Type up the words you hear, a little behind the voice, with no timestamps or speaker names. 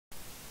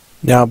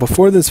Now,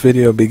 before this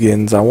video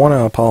begins, I want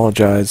to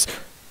apologize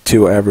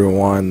to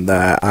everyone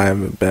that I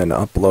haven't been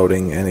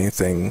uploading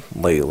anything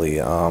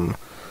lately.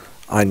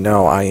 I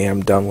know I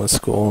am done with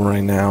school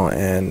right now,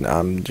 and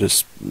I'm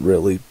just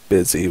really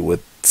busy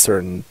with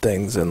certain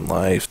things in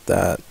life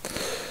that,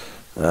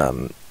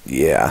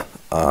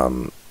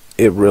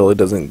 it really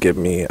doesn't give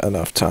me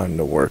enough time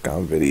to work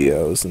on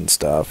videos and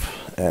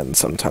stuff, and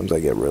sometimes I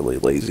get really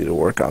lazy to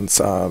work on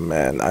some,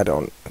 and I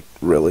don't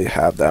really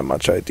have that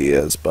much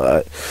ideas,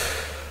 but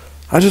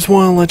I just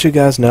want to let you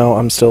guys know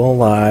I'm still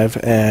alive,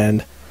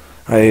 and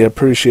I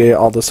appreciate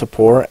all the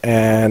support,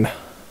 and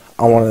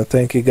I want to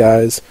thank you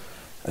guys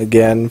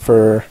again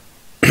for,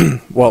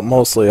 well,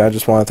 mostly I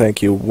just want to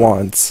thank you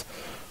once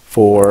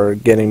for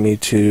getting me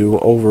to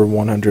over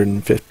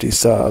 150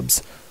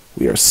 subs.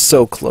 We are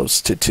so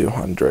close to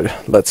 200.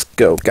 Let's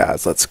go,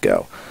 guys, let's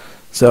go.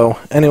 So,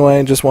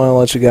 anyway, just want to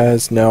let you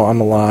guys know I'm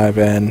alive,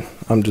 and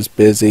I'm just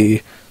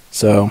busy,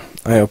 so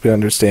I hope you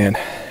understand.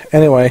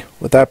 Anyway,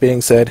 with that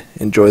being said,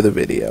 enjoy the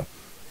video.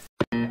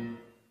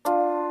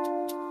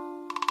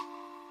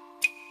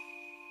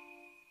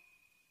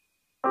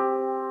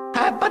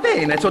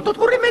 Patena, sotto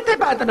corrimete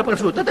patana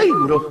prosciutta da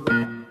euro.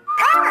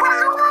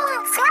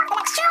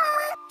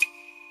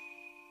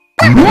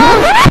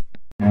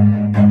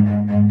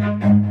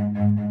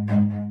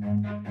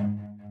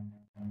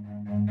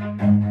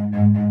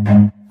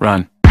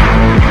 Run.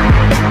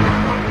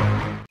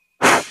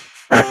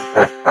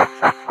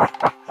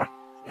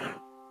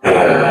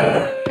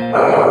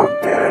 Oh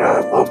man, I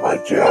love my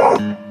job.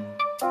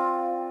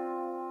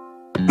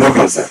 Who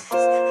goes there?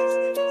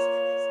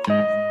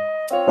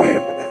 Wait a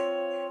minute.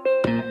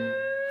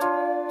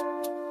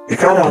 You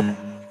kinda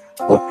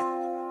look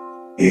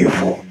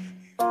evil.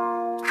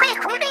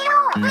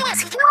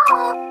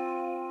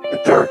 The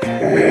dark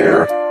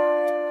hair,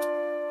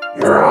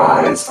 your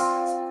eyes,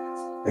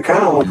 they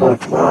kinda look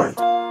like mine.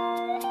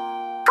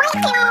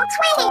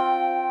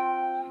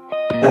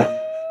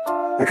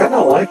 I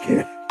kinda like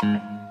you.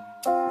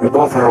 We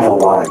both have a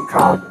lot in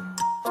common.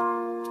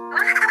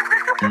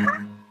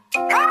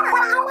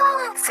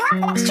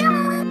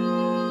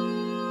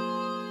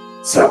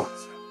 So,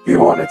 you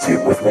want to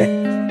team with me?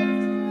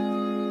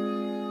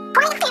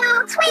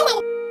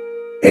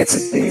 It's a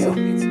deal.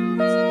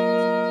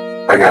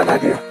 I got an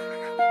idea.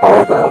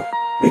 How about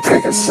we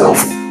take a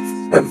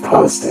selfie and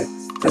post it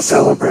to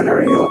celebrate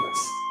our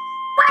illness?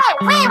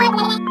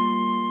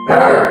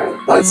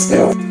 Alright, let's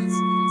do it.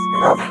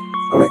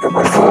 I'll look at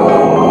my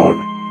phone.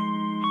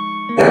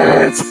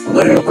 It's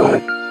blue,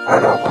 but I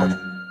don't want it.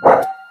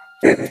 Alright,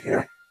 get in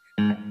here.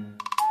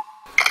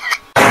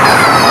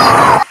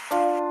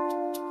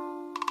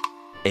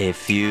 A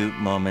few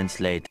moments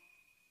later.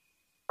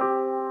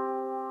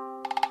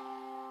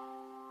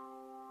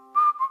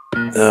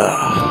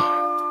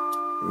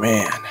 Ugh,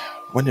 man,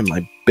 when did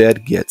my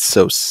bed get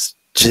so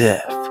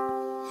stiff?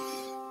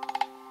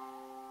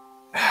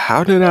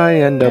 How did I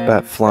end up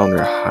at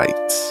Flounder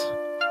Heights?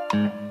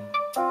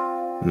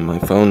 My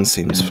phone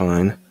seems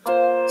fine.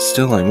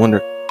 Still, I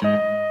wonder...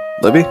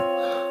 Libby?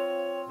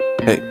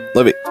 Hey,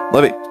 Libby,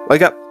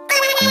 wake up!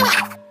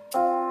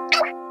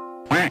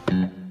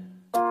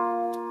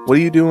 What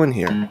are you doing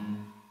here?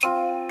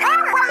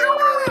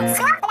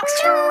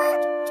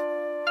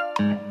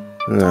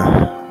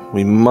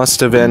 We must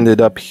have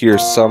ended up here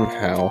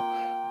somehow.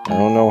 I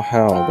don't know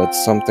how, but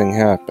something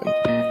happened.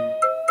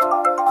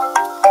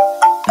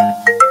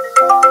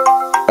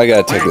 I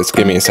gotta take this,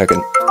 give me a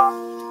second.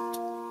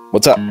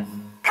 What's up?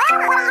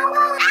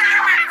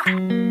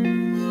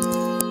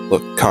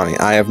 Look, Connie,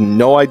 I have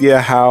no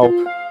idea how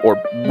or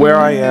where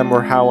I am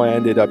or how I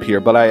ended up here,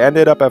 but I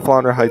ended up at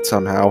Flounder Heights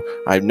somehow.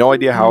 I have no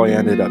idea how I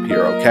ended up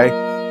here, okay?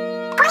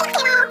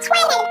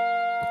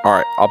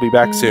 Alright, I'll be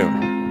back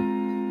soon.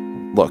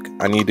 Look,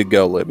 I need to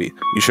go, Libby.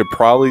 You should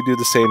probably do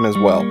the same as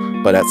well,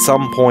 but at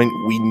some point,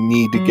 we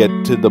need to get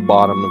to the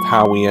bottom of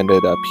how we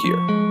ended up here.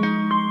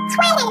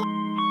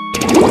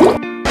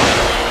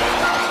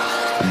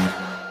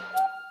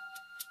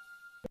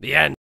 The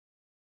end.